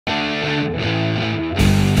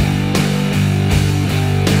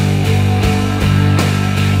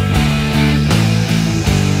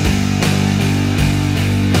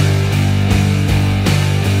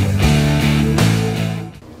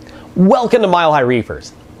Welcome to Mile High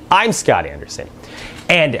Reefers. I'm Scott Anderson,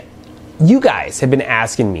 and you guys have been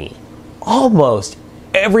asking me almost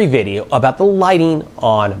every video about the lighting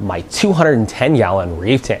on my 210-gallon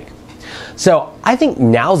reef tank. So I think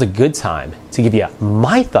now's a good time to give you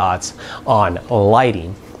my thoughts on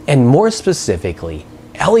lighting, and more specifically,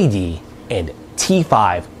 LED and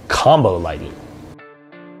T5 combo lighting.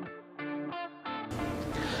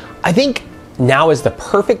 I think now is the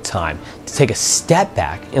perfect time to take a step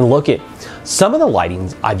back and look at some of the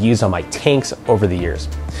lightings I've used on my tanks over the years.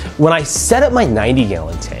 When I set up my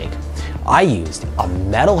 90-gallon tank, I used a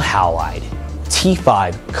metal halide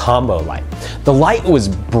T5 combo light. The light was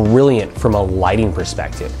brilliant from a lighting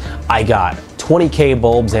perspective. I got 20K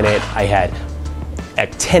bulbs in it, I had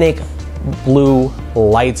actinic blue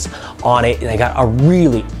lights on it, and I got a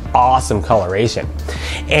really awesome coloration.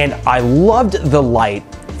 And I loved the light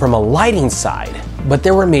from a lighting side, but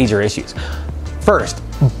there were major issues. First,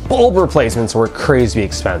 bulb replacements were crazy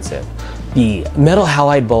expensive. The metal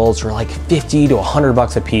halide bulbs were like 50 to 100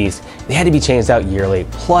 bucks a piece. They had to be changed out yearly,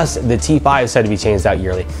 plus the T5s had to be changed out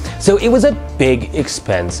yearly. So it was a big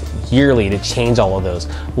expense yearly to change all of those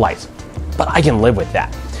lights, but I can live with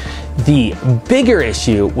that. The bigger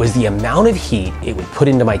issue was the amount of heat it would put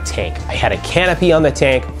into my tank. I had a canopy on the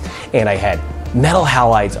tank, and I had metal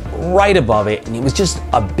halides right above it, and it was just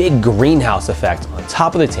a big greenhouse effect on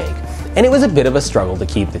top of the tank, and it was a bit of a struggle to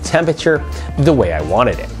keep the temperature the way I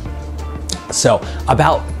wanted it. So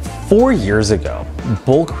about 4 years ago,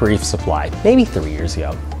 Bulk Reef Supply, maybe 3 years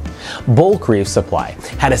ago, Bulk Reef Supply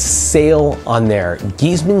had a sale on their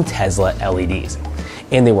Giesemann Teszla LEDs,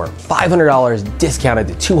 and they were $500 discounted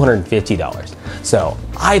to $250. So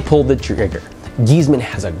I pulled the trigger. Giesemann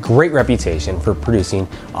has a great reputation for producing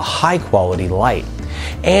a high quality light.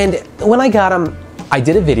 And when I got them, I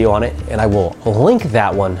did a video on it, and I will link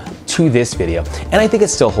that one to this video, and I think it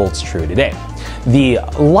still holds true today. The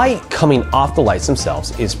light coming off the lights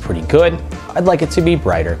themselves is pretty good. I'd like it to be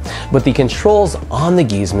brighter, but the controls on the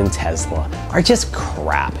Giesemann Teszla are just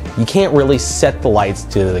crap. You can't really set the lights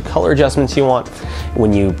to the color adjustments you want.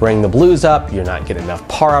 When you bring the blues up, you're not getting enough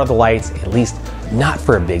power out of the lights, at least not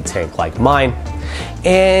for a big tank like mine.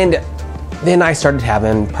 And then I started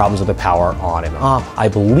having problems with the power on and off. I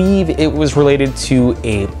believe it was related to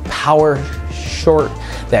a power short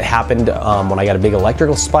that happened when I got a big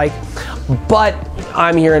electrical spike, but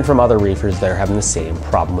I'm hearing from other reefers that are having the same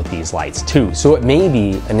problem with these lights too. So it may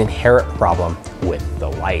be an inherent problem with the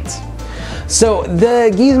lights. So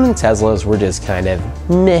the Giesemann Teszlas were just kind of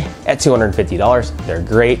meh at $250. They're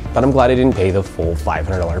great, but I'm glad I didn't pay the full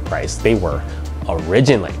 $500 price they were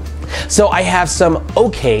originally. So I have some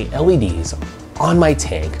okay LEDs on my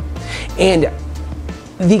tank, and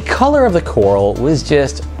the color of the coral was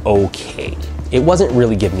just okay. It wasn't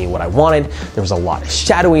really giving me what I wanted. There was a lot of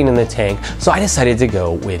shadowing in the tank, so I decided to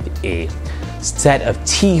go with a set of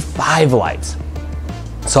T5 lights.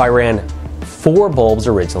 So I ran 4 bulbs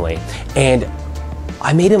originally, and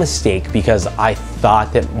I made a mistake because I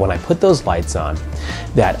thought that when I put those lights on,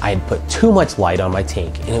 that I had put too much light on my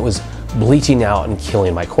tank, and it was bleaching out and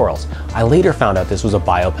killing my corals. I later found out this was a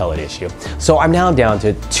biopellet issue. So I'm now down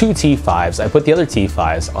to 2 T5s. I put the other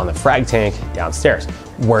T5s on the frag tank downstairs.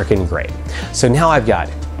 Working great. So now I've got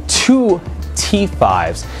 2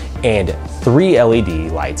 T5s and 3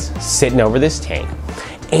 LED lights sitting over this tank,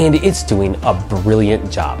 and it's doing a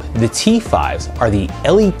brilliant job. The T5s are the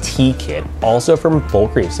LET kit, also from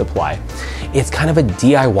Bulk Reef Supply. It's kind of a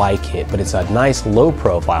DIY kit, but it's a nice low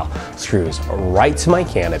profile, screws right to my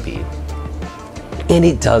canopy, and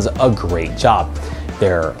it does a great job.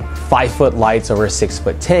 They're 5-foot lights over a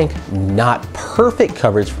 6-foot tank, not perfect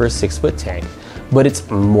coverage for a 6-foot tank, but it's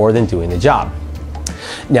more than doing the job.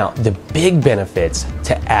 Now, the big benefits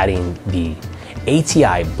to adding the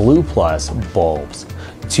ATI Blue Plus bulbs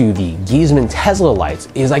to the Giesemann Teszla lights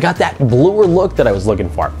is I got that bluer look that I was looking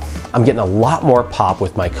for. I'm getting a lot more pop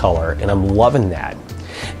with my color, and I'm loving that.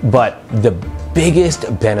 But the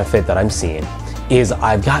biggest benefit that I'm seeing is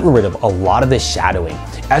I've gotten rid of a lot of the shadowing.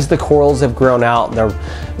 As the corals have grown out, the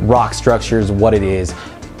rock structure is what it is.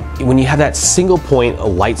 When you have that single point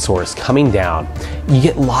light source coming down, you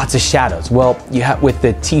get lots of shadows. Well, you have with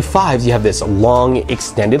the T5s, you have this long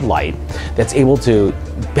extended light that's able to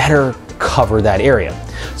better cover that area.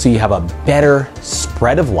 So you have a better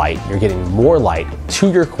spread of light, you're getting more light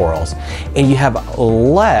to your corals, and you have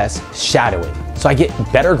less shadowing. So I get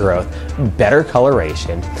better growth, better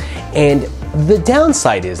coloration, and the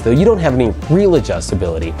downside is, though, you don't have any real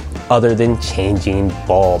adjustability other than changing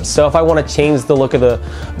bulbs. So if I want to change the look of the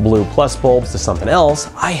Blue Plus bulbs to something else,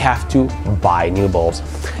 I have to buy new bulbs,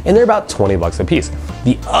 and they're about 20 bucks a piece.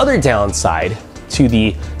 The other downside to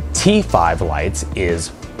the T5 lights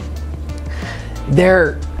is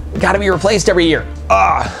they're got to be replaced every year.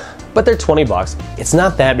 But they're 20 bucks. It's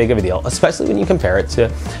not that big of a deal, especially when you compare it to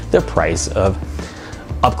the price of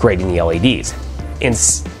upgrading the LEDs.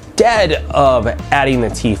 Instead of adding the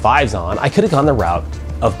T5s on, I could have gone the route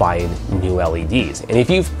of buying new LEDs. And if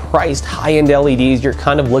you've priced high-end LEDs, you're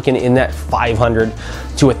kind of looking in that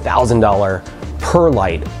 $500 to $1,000 per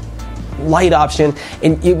light option,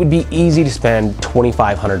 and it would be easy to spend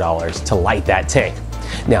 $2,500 to light that tank.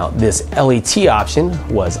 Now, this LET option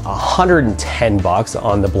was 110 bucks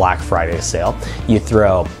on the Black Friday sale. You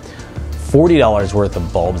throw $40 worth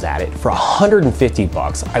of bulbs at it. For 150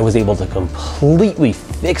 bucks, I was able to completely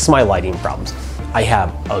fix my lighting problems. I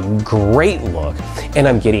have a great look, and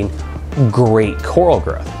I'm getting great coral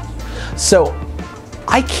growth. So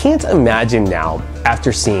I can't imagine now,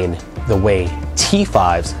 after seeing the way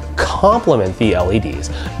T5s complement the LEDs,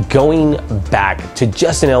 going back to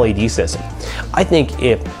just an LED system. I think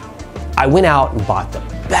if I went out and bought the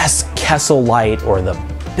best Kessel light or the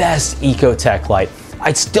best Ecotech light,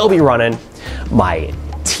 I'd still be running my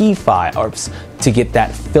T5s to get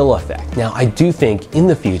that fill effect. Now, I do think in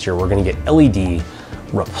the future we're going to get LED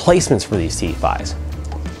replacements for these T5s.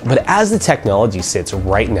 But as the technology sits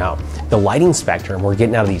right now, the lighting spectrum we're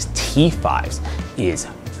getting out of these T5s is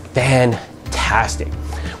fantastic.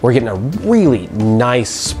 We're getting a really nice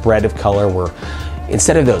spread of color where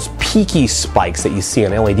instead of those peaky spikes that you see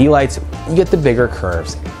on LED lights, you get the bigger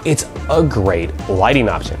curves. It's a great lighting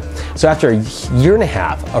option. So after a year and a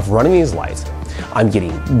half of running these lights, I'm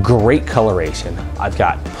getting great coloration. I've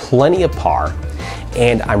got plenty of power,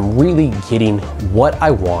 and I'm really getting what I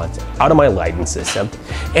want out of my lighting system.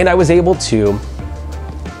 And I was able to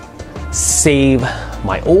save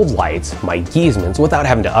my old lights, my Giesemanns, without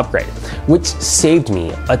having to upgrade, which saved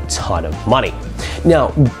me a ton of money. Now,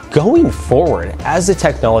 going forward, as the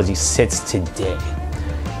technology sits today,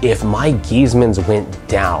 if my Giesemanns went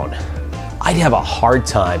down, I'd have a hard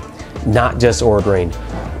time not just ordering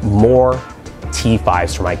more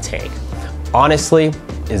T5s for my tank. Honestly,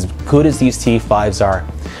 as good as these T5s are,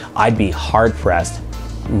 I'd be hard pressed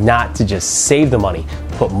not to just save the money,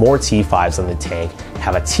 put more T5s on the tank,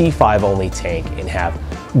 have a T5 only tank, and have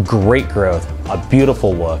great growth, a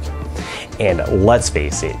beautiful look, and let's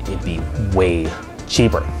face it, it'd be way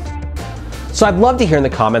cheaper. So I'd love to hear in the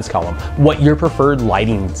comments column what your preferred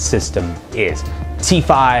lighting system is.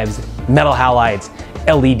 T5s, metal halides,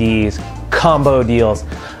 LEDs, combo deals.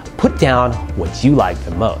 Put down what you like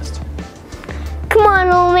the most. Come on,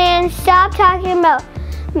 old man, stop talking about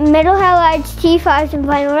metal halides, T5s, and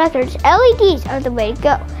vinyl records. LEDs are the way to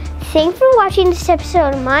go. Thanks for watching this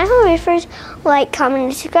episode of My Home Reefers. Like, comment,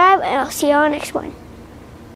 and subscribe, and I'll see you on the next one.